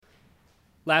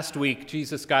Last week,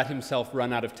 Jesus got himself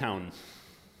run out of town.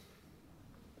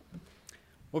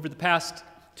 Over the past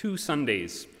 2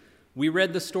 Sundays, we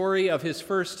read the story of his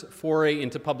first foray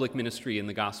into public ministry in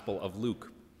the Gospel of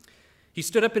Luke. He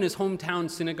stood up in his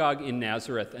hometown synagogue in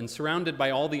Nazareth and, surrounded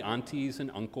by all the aunties and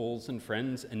uncles and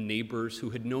friends and neighbors who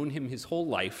had known him his whole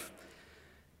life,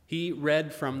 he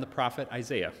read from the prophet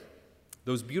Isaiah,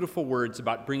 those beautiful words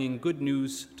about bringing good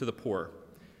news to the poor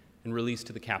and release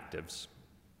to the captives.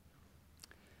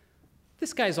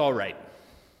 "This guy's all right,"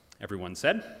 everyone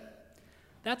said.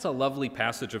 "That's a lovely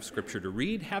passage of Scripture to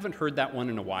read. Haven't heard that one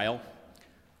in a while.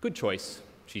 Good choice,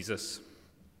 Jesus."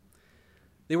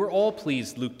 They were all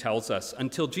pleased, Luke tells us,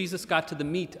 until Jesus got to the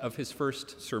meat of his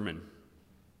first sermon.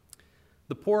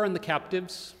 The poor and the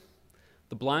captives,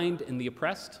 the blind and the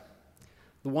oppressed,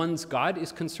 the ones God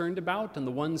is concerned about and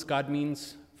the ones God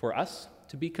means for us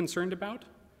to be concerned about,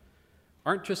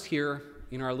 aren't just here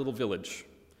in our little village,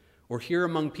 or here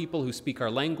among people who speak our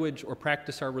language or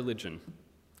practice our religion.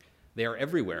 They are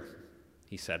everywhere,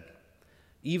 he said,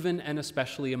 even and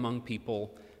especially among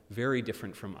people very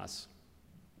different from us.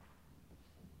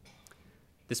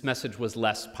 This message was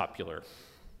less popular.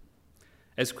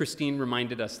 As Christine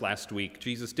reminded us last week,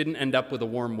 Jesus didn't end up with a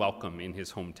warm welcome in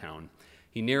his hometown.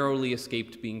 He narrowly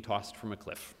escaped being tossed from a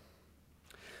cliff.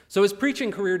 So his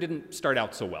preaching career didn't start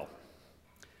out so well,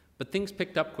 but things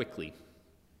picked up quickly.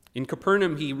 In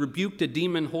Capernaum, he rebuked a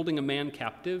demon holding a man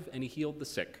captive, and he healed the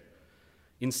sick.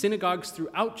 In synagogues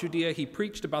throughout Judea, he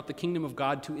preached about the kingdom of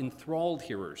God to enthralled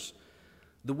hearers.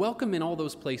 The welcome in all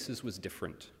those places was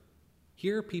different.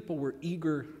 Here, people were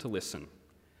eager to listen.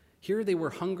 Here, they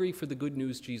were hungry for the good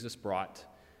news Jesus brought,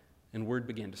 and word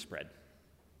began to spread.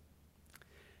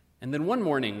 And then one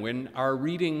morning, when our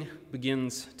reading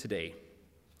begins today,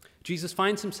 Jesus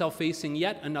finds himself facing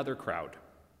yet another crowd,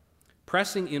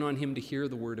 pressing in on him to hear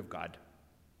the word of God.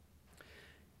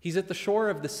 He's at the shore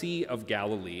of the Sea of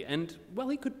Galilee, and, well,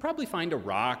 he could probably find a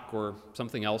rock or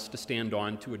something else to stand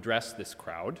on to address this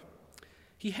crowd.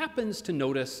 He happens to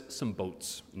notice some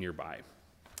boats nearby.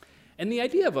 And the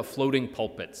idea of a floating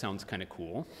pulpit sounds kind of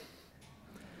cool.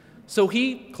 So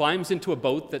he climbs into a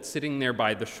boat that's sitting there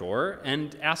by the shore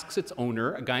and asks its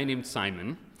owner, a guy named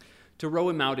Simon, to row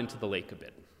him out into the lake a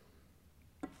bit.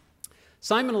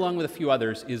 Simon, along with a few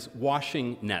others, is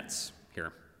washing nets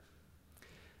here.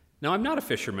 Now, I'm not a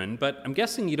fisherman, but I'm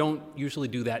guessing you don't usually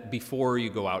do that before you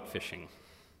go out fishing.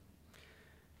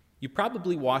 You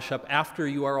probably wash up after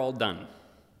you are all done,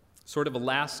 sort of a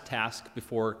last task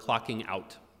before clocking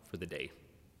out for the day.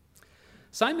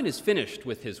 Simon is finished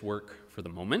with his work for the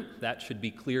moment. That should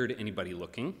be clear to anybody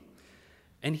looking.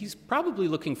 And he's probably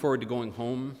looking forward to going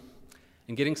home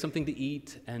and getting something to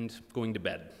eat and going to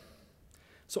bed.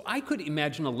 So I could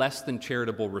imagine a less than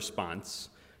charitable response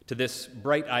to this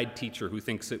bright-eyed teacher who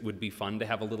thinks it would be fun to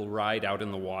have a little ride out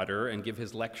in the water and give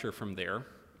his lecture from there.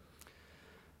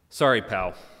 "Sorry,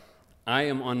 pal, I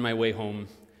am on my way home.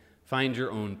 Find your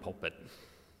own pulpit."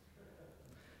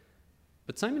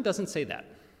 But Simon doesn't say that.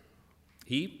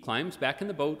 He climbs back in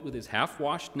the boat with his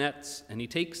half-washed nets, and he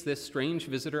takes this strange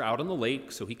visitor out on the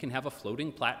lake so he can have a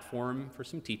floating platform for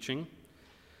some teaching.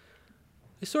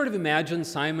 I sort of imagine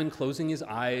Simon closing his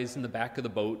eyes in the back of the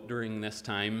boat during this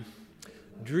time,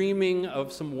 dreaming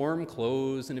of some warm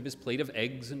clothes and of his plate of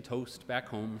eggs and toast back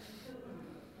home.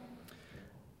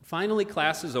 Finally,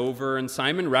 class is over, and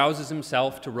Simon rouses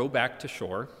himself to row back to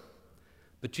shore.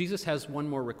 But Jesus has one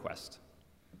more request.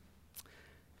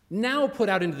 "Now put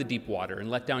out into the deep water and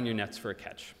let down your nets for a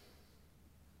catch."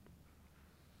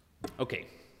 Okay,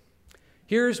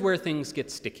 here's where things get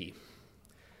sticky,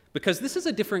 because this is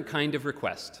a different kind of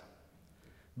request.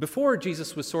 Before,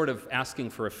 Jesus was sort of asking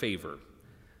for a favor,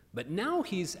 but now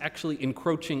he's actually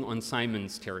encroaching on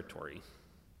Simon's territory.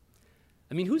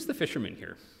 I mean, who's the fisherman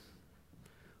here?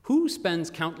 Who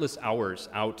spends countless hours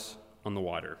out on the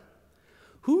water?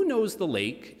 Who knows the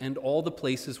lake and all the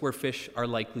places where fish are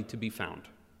likely to be found?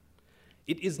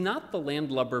 It is not the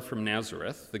landlubber from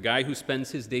Nazareth, the guy who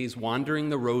spends his days wandering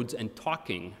the roads and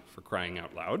talking, for crying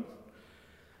out loud.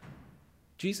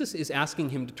 Jesus is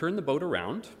asking him to turn the boat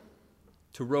around,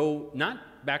 to row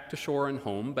not back to shore and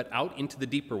home, but out into the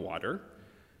deeper water,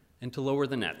 and to lower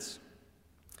the nets.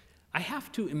 I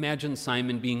have to imagine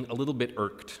Simon being a little bit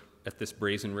irked at this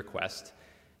brazen request,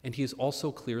 and he is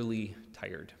also clearly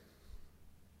tired.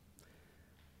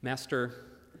 "Master,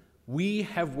 we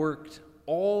have worked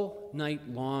all night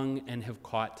long and have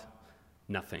caught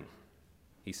nothing,"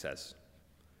 he says.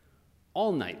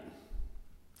 "All night.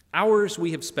 Hours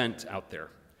we have spent out there,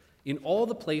 in all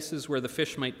the places where the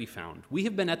fish might be found. We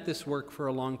have been at this work for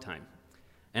a long time,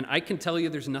 and I can tell you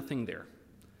there's nothing there,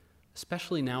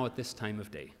 especially now at this time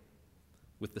of day.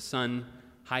 with the sun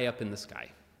high up in the sky.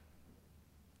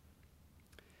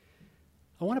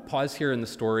 I want to pause here in the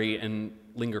story and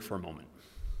linger for a moment,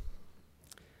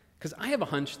 because I have a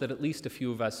hunch that at least a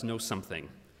few of us know something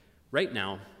right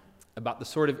now about the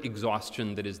sort of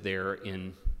exhaustion that is there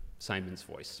in Simon's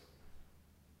voice.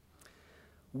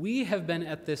 We have been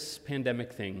at this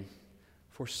pandemic thing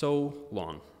for so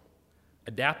long,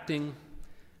 adapting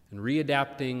and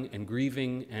readapting and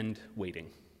grieving and waiting.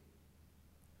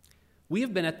 We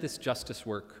have been at this justice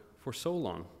work for so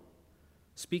long,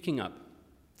 speaking up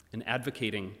and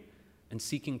advocating and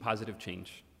seeking positive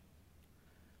change.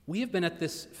 We have been at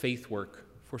this faith work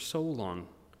for so long,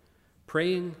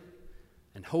 praying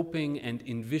and hoping and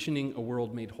envisioning a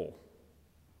world made whole.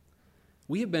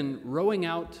 We have been rowing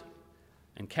out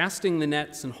and casting the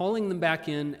nets and hauling them back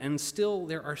in, and still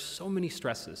there are so many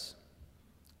stresses,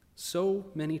 so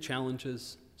many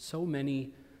challenges, so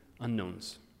many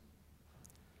unknowns.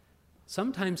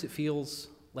 Sometimes it feels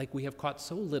like we have caught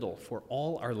so little for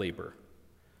all our labor.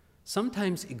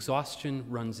 Sometimes exhaustion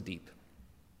runs deep,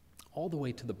 all the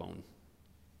way to the bone.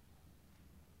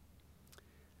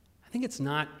 I think it's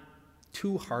not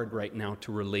too hard right now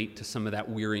to relate to some of that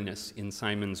weariness in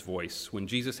Simon's voice when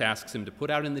Jesus asks him to put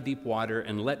out in the deep water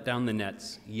and let down the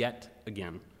nets yet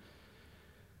again.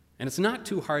 And it's not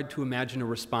too hard to imagine a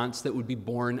response that would be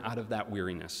born out of that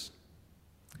weariness.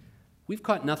 We've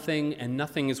caught nothing, and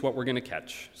nothing is what we're going to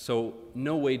catch. So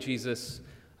no way, Jesus.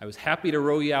 I was happy to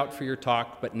row you out for your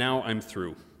talk, but now I'm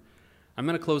through. I'm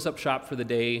going to close up shop for the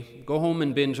day, go home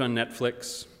and binge on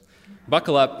Netflix.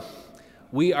 Buckle up.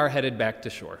 We are headed back to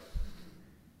shore.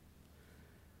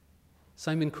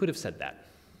 Simon could have said that,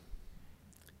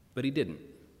 but he didn't.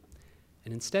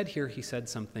 And instead here he said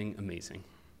something amazing.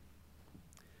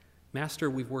 Master,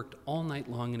 we've worked all night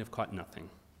long and have caught nothing.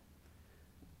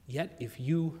 Yet if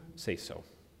you say so,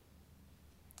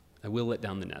 I will let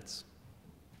down the nets.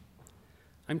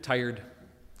 I'm tired,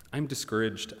 I'm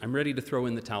discouraged, I'm ready to throw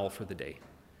in the towel for the day.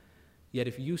 Yet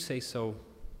if you say so,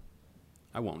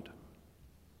 I won't.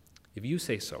 If you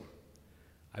say so,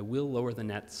 I will lower the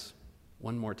nets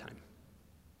one more time.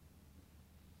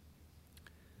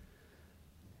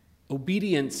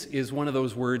 Obedience is one of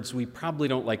those words we probably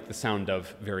don't like the sound of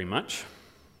very much.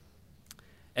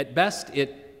 At best,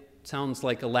 it sounds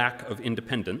like a lack of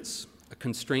independence, a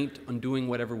constraint on doing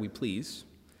whatever we please.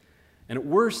 And at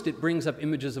worst, it brings up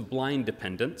images of blind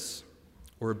dependence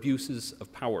or abuses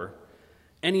of power,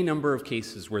 any number of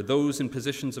cases where those in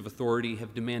positions of authority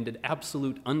have demanded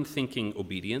absolute unthinking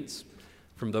obedience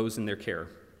from those in their care.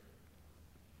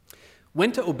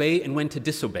 When to obey and when to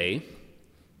disobey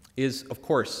is, of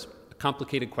course, a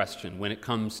complicated question when it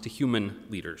comes to human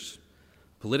leaders,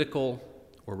 political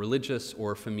or religious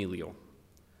or familial.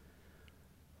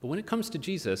 But when it comes to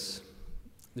Jesus,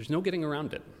 there's no getting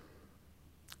around it.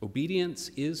 Obedience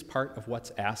is part of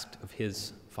what's asked of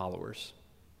his followers.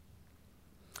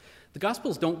 The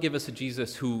Gospels don't give us a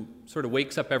Jesus who sort of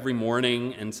wakes up every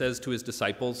morning and says to his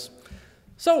disciples,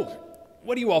 "So,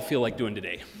 what do you all feel like doing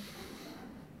today?"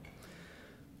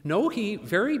 No, he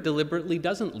very deliberately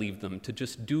doesn't leave them to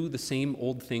just do the same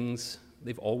old things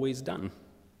they've always done,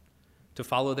 to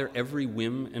follow their every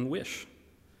whim and wish.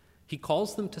 He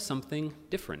calls them to something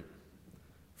different: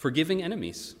 forgiving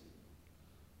enemies,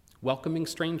 welcoming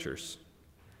strangers,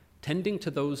 tending to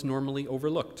those normally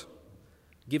overlooked,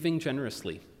 giving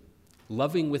generously,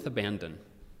 loving with abandon,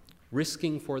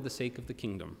 risking for the sake of the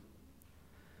kingdom.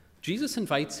 Jesus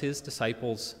invites his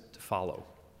disciples to follow,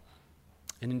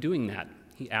 and in doing that,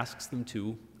 he asks them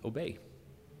to obey.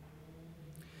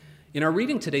 In our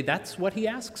reading today, that's what he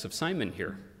asks of Simon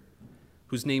here,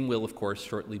 whose name will, of course,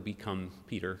 shortly become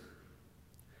Peter.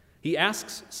 He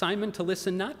asks Simon to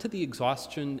listen not to the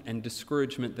exhaustion and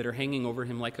discouragement that are hanging over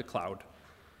him like a cloud,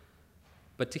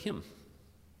 but to him,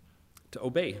 to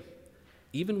obey,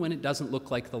 even when it doesn't look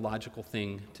like the logical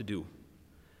thing to do.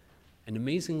 And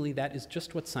amazingly, that is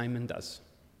just what Simon does.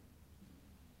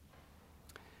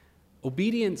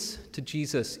 Obedience to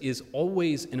Jesus is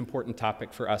always an important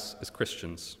topic for us as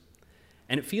Christians,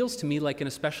 and it feels to me like an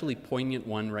especially poignant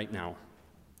one right now,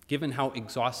 given how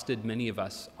exhausted many of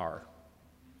us are.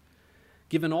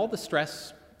 Given all the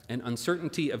stress and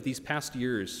uncertainty of these past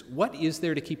years, what is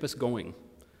there to keep us going,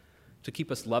 to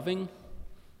keep us loving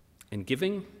and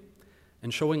giving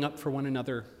and showing up for one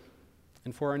another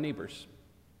and for our neighbors?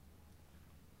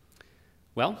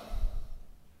 Well,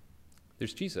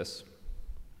 there's Jesus.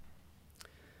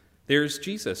 There's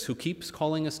Jesus who keeps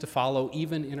calling us to follow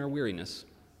even in our weariness.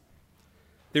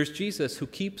 There's Jesus who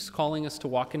keeps calling us to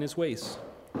walk in his ways.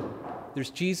 There's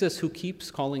Jesus who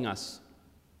keeps calling us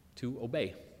to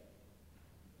obey.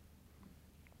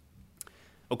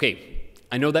 Okay,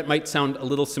 I know that might sound a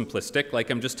little simplistic, like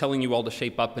I'm just telling you all to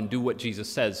shape up and do what Jesus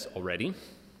says already.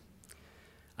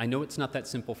 I know it's not that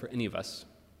simple for any of us,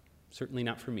 certainly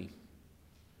not for me.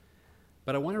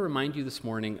 But I want to remind you this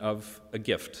morning of a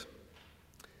gift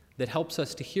that helps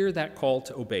us to hear that call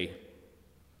to obey,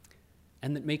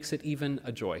 and that makes it even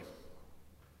a joy.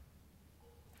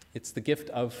 It's the gift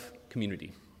of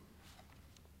community.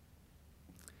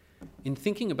 In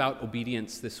thinking about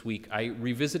obedience this week, I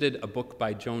revisited a book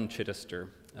by Joan Chittister,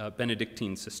 a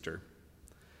Benedictine sister.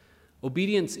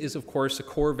 Obedience is, of course, a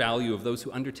core value of those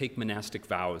who undertake monastic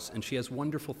vows, and she has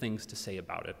wonderful things to say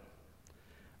about it.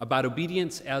 About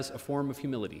obedience as a form of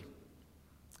humility,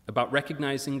 about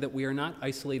recognizing that we are not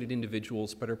isolated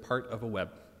individuals but are part of a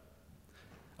web,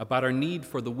 about our need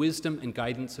for the wisdom and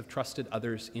guidance of trusted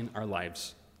others in our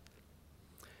lives.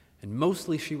 And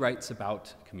mostly she writes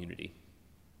about community.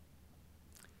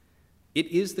 It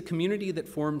is the community that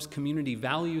forms community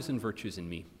values and virtues in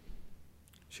me,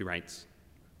 she writes.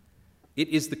 It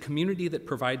is the community that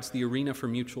provides the arena for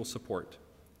mutual support.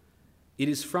 It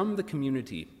is from the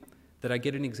community that I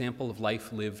get an example of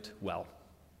life lived well.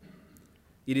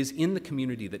 It is in the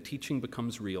community that teaching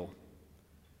becomes real.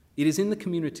 It is in the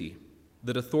community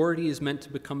that authority is meant to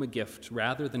become a gift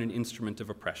rather than an instrument of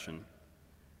oppression.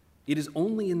 It is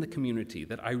only in the community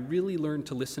that I really learn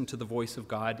to listen to the voice of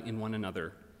God in one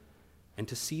another and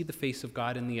to see the face of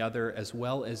God in the other as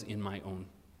well as in my own.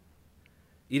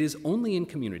 It is only in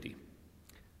community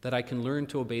that I can learn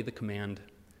to obey the command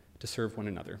to serve one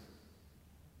another.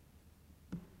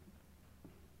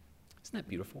 Isn't that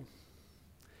beautiful?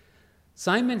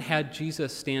 Simon had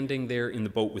Jesus standing there in the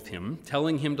boat with him,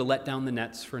 telling him to let down the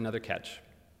nets for another catch.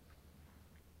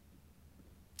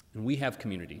 And we have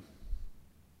community.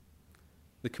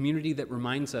 The community that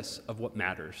reminds us of what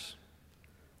matters.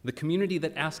 The community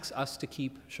that asks us to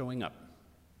keep showing up.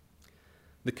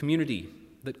 The community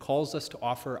that calls us to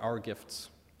offer our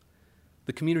gifts.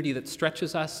 The community that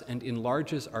stretches us and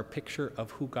enlarges our picture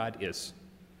of who God is.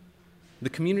 The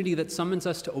community that summons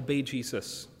us to obey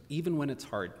Jesus, even when it's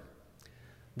hard.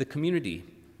 The community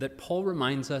that Paul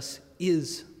reminds us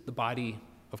is the body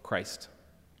of Christ.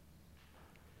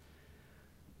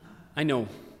 I know,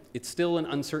 it's still an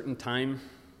uncertain time.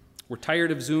 We're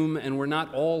tired of Zoom, and we're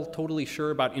not all totally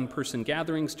sure about in-person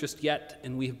gatherings just yet,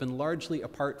 and we have been largely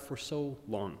apart for so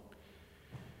long.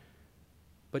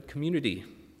 But community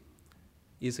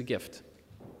is a gift.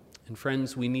 And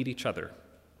friends, we need each other.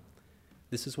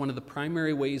 This is one of the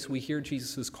primary ways we hear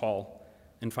Jesus' call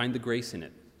and find the grace in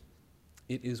it.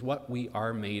 It is what we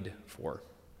are made for.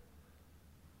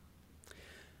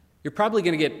 You're probably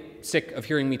going to get sick of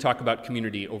hearing me talk about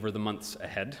community over the months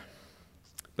ahead,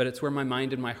 but it's where my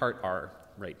mind and my heart are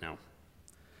right now.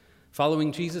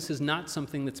 Following Jesus is not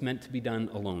something that's meant to be done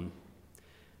alone.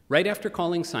 Right after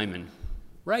calling Simon,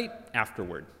 right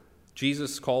afterward,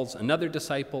 Jesus calls another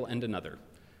disciple and another,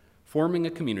 forming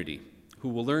a community who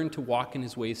will learn to walk in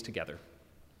his ways together.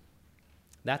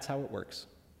 That's how it works.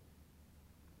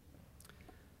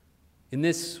 In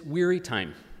this weary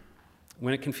time,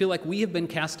 when it can feel like we have been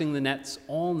casting the nets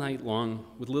all night long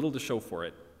with little to show for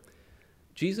it,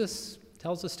 Jesus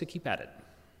tells us to keep at it,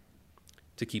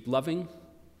 to keep loving,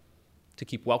 to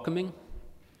keep welcoming,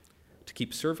 to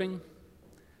keep serving,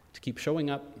 to keep showing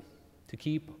up, to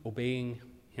keep obeying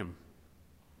him.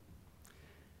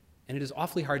 And it is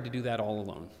awfully hard to do that all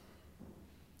alone.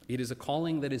 It is a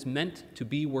calling that is meant to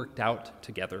be worked out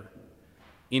together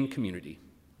in community.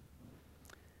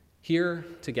 Here,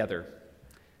 together,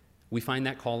 we find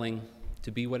that calling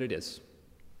to be what it is: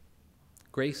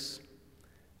 grace,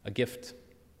 a gift,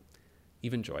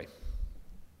 even joy.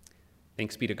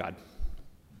 Thanks be to God.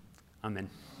 Amen.